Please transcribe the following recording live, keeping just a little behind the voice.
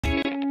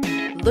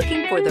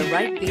Looking for the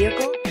right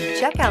vehicle?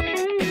 Check out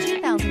the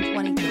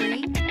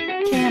 2023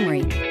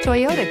 Camry.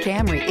 Toyota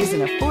Camry is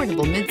an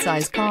affordable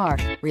midsize car,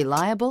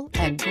 reliable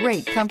and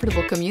great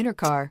comfortable commuter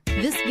car.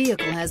 This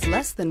vehicle has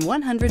less than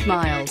 100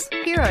 miles.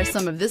 Here are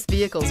some of this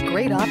vehicle's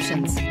great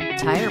options: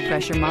 tire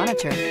pressure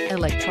monitor,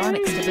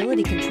 electronic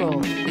stability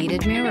control,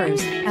 heated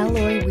mirrors,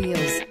 alloy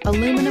wheels,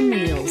 aluminum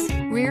wheels,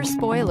 rear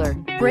spoiler,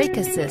 brake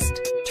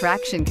assist,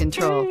 traction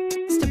control,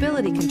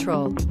 stability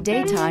control,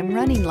 daytime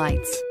running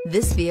lights.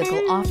 This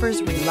vehicle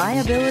offers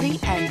reliability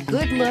and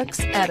good looks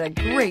at a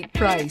great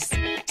price.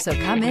 So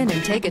come in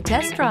and take a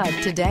test drive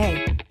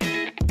today.